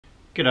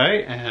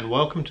G'day and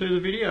welcome to the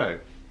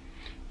video.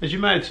 As you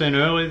may have seen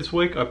earlier this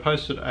week, I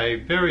posted a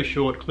very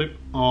short clip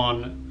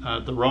on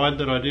the ride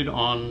that I did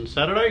on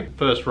Saturday.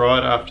 First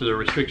ride after the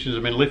restrictions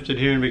have been lifted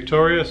here in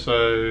Victoria,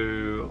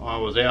 so I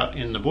was out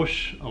in the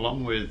bush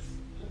along with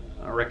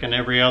I reckon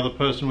every other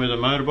person with a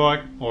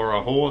motorbike or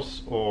a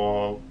horse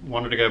or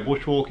wanted to go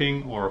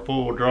bushwalking or a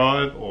four-wheel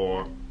drive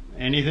or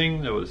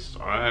anything. There was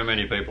so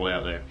many people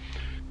out there.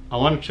 I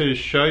wanted to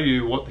show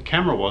you what the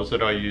camera was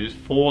that I used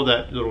for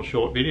that little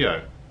short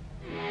video.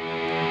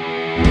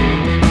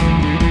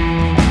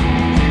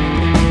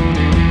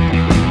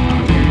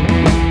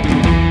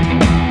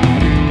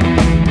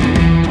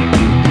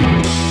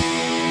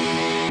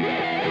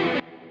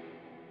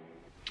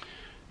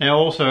 Now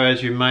also,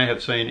 as you may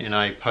have seen in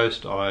a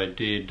post I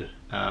did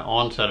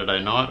on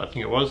Saturday night, I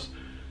think it was,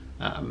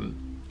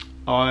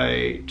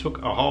 I took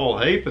a whole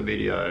heap of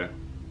video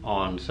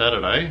on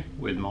Saturday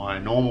with my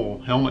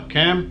normal helmet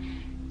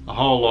cam. A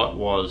whole lot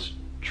was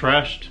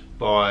trashed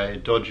by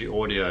dodgy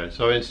audio.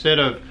 So instead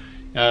of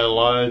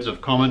loads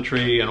of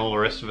commentary and all the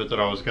rest of it that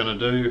I was going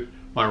to do,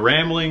 my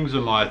ramblings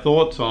and my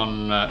thoughts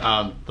on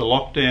the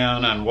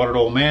lockdown and what it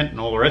all meant and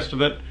all the rest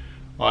of it,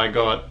 I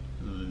got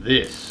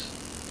this.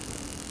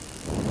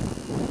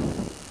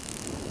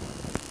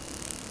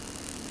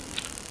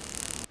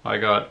 I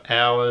got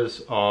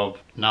hours of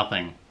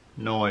nothing,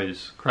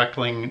 noise,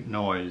 crackling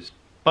noise.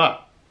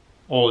 But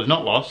all is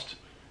not lost,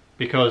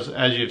 because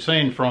as you've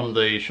seen from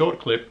the short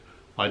clip,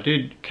 I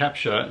did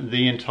capture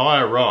the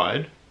entire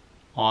ride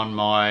on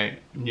my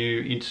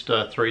new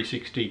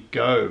Insta360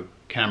 GO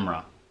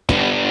camera.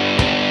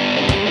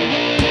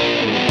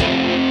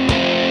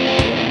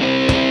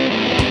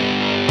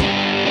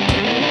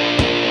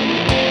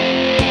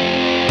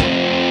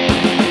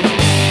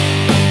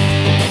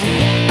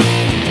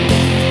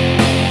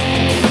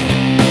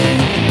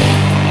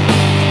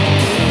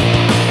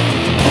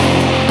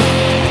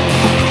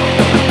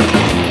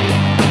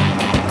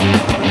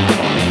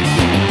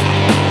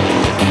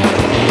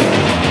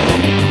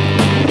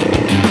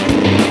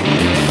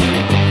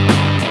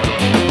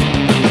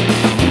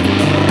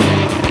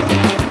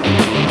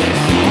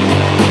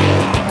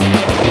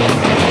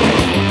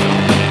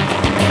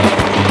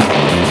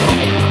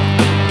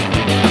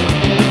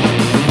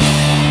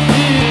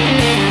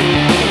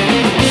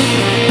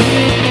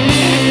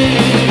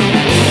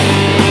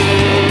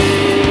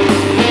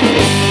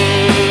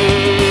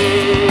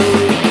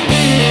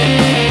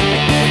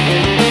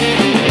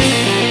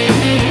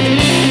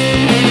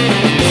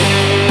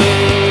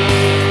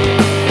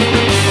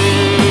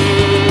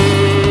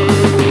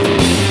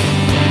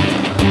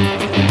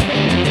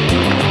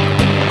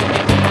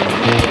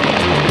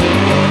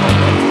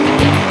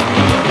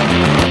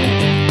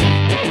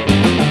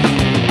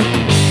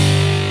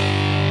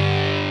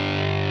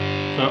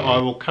 I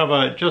will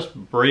cover just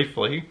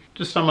briefly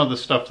just some of the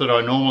stuff that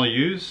I normally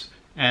use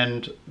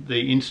and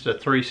the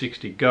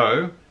Insta360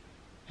 GO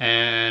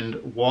and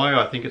why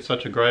I think it's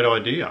such a great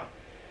idea.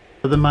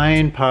 The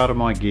main part of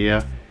my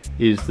gear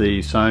is the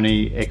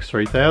Sony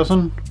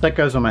X3000 that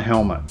goes on my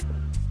helmet,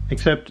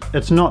 except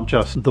it's not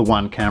just the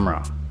one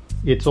camera.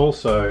 It's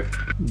also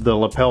the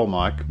lapel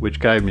mic, which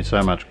gave me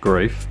so much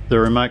grief, the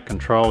remote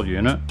control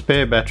unit,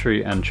 spare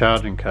battery and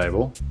charging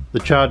cable, the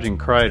charging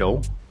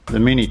cradle, the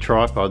mini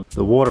tripod,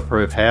 the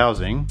waterproof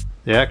housing,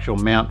 the actual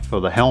mount for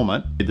the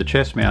helmet, the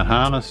chest mount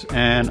harness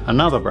and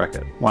another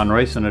bracket. One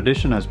recent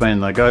addition has been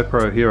the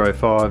GoPro Hero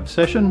 5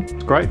 Session.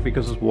 It's great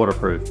because it's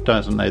waterproof,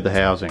 doesn't need the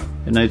housing.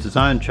 It needs its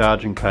own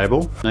charging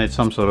cable, needs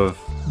some sort of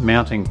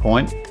mounting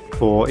point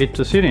for it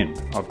to sit in.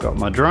 I've got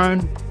my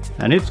drone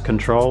and its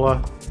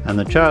controller and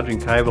the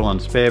charging cable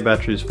and spare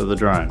batteries for the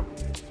drone.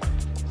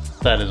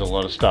 That is a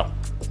lot of stuff.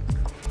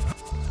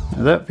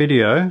 Now that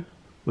video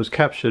was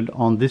captured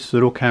on this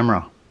little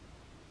camera.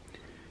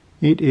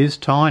 It is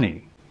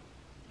tiny,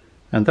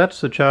 and that's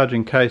the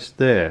charging case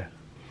there.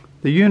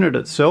 The unit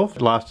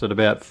itself lasted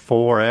about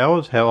 4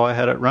 hours, how I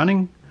had it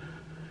running,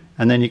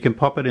 and then you can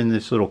pop it in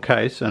this little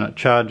case and it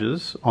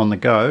charges on the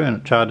go, and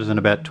it charges in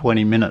about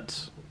 20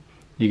 minutes.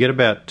 You get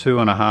about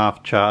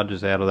 2.5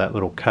 charges out of that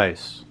little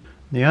case.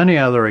 The only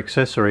other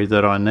accessory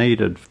that I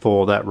needed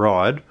for that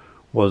ride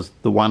was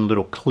the one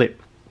little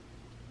clip.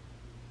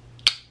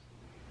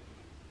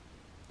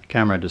 The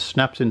camera just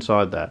snaps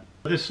inside that.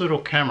 This little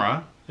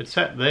camera, it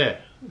sat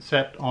there. It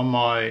sat on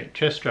my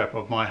chest strap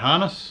of my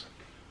harness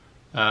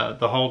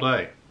the whole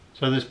day.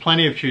 So there's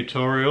plenty of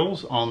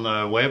tutorials on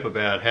the web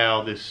about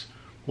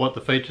what the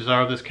features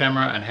are of this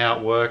camera and how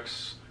it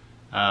works,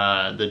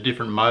 the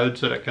different modes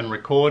that it can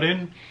record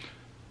in.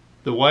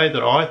 The way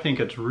that I think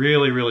it's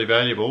really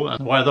valuable, and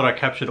the way that I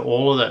captured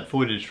all of that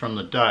footage from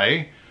the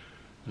day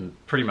and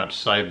pretty much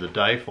saved the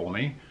day for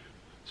me.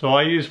 So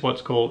I use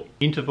what's called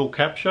interval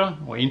capture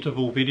or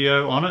interval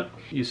video on it.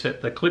 You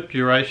set the clip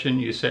duration,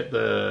 you set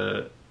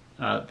the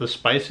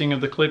spacing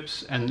of the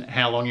clips and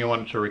how long you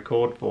want it to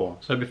record for.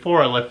 So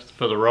before I left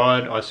for the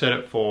ride, I set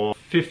it for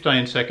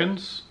 15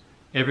 seconds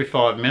every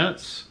 5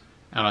 minutes,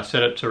 and I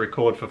set it to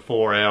record for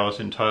 4 hours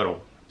in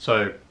total.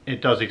 So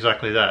it does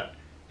exactly that.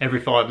 Every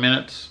 5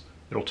 minutes,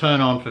 It'll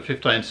turn on for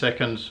 15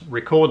 seconds,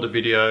 record the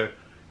video,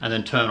 and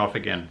then turn off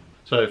again.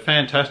 So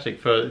fantastic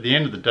for the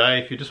end of the day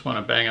if you just want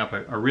to bang up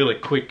a really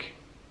quick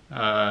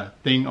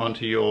thing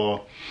onto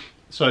your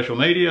social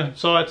media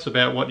sites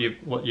about what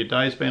your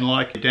day's been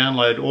like. You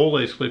download all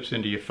these clips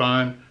into your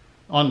phone,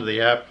 onto the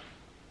app,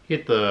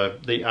 hit the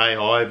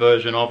AI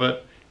version of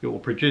it. It will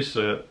produce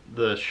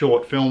the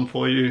short film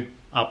for you,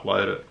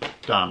 upload it,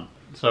 done.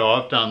 So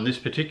I've done this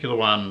particular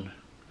one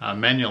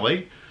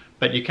manually,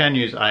 but you can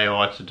use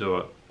AI to do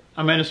it.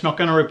 I mean, it's not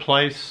going to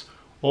replace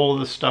all of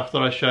the stuff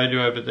that I showed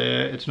you over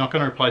there. It's not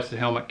going to replace the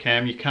helmet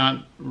cam. You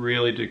can't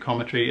really do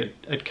commentary.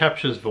 It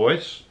captures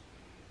voice.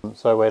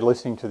 So we're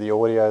listening to the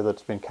audio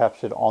that's been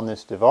captured on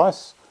this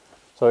device.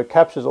 So it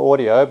captures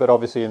audio, but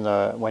obviously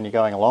when you're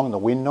going along, the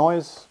wind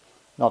noise,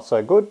 not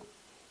so good,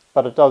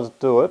 but it does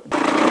do it.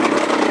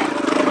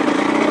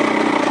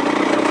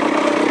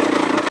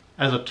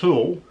 As a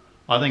tool,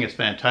 I think it's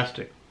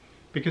fantastic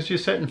because you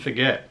set and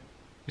forget.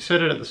 You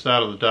set it at the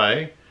start of the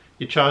day,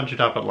 you charge it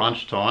up at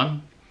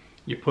lunchtime,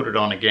 you put it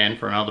on again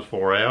for another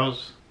 4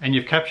 hours, and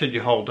you've captured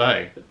your whole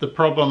day. The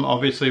problem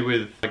obviously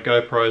with the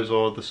GoPros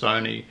or the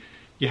Sony,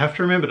 you have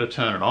to remember to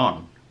turn it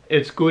on.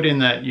 It's good in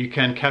that you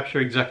can capture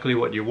exactly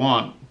what you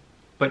want,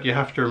 but you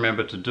have to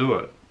remember to do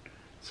it.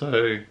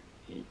 So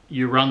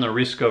you run the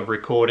risk of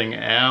recording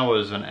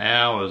hours and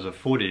hours of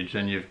footage,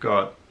 and you've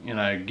got, you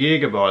know,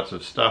 gigabytes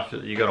of stuff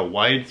that you got to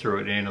wade through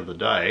at the end of the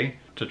day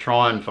to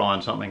try and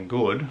find something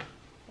good.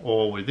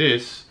 Or with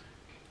this,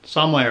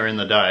 somewhere in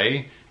the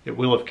day it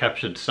will have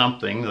captured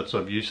something that's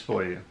of use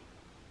for you.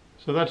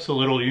 So that's the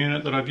little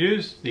unit that I've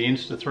used, the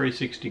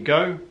Insta360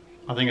 GO.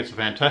 I think it's a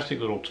fantastic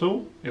little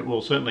tool. It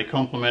will certainly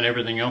complement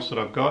everything else that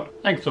I've got.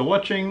 Thanks for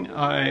watching.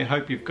 I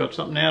hope you've got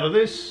something out of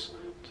this.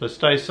 So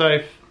stay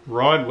safe,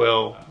 ride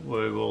well.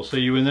 We will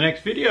see you in the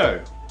next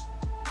video.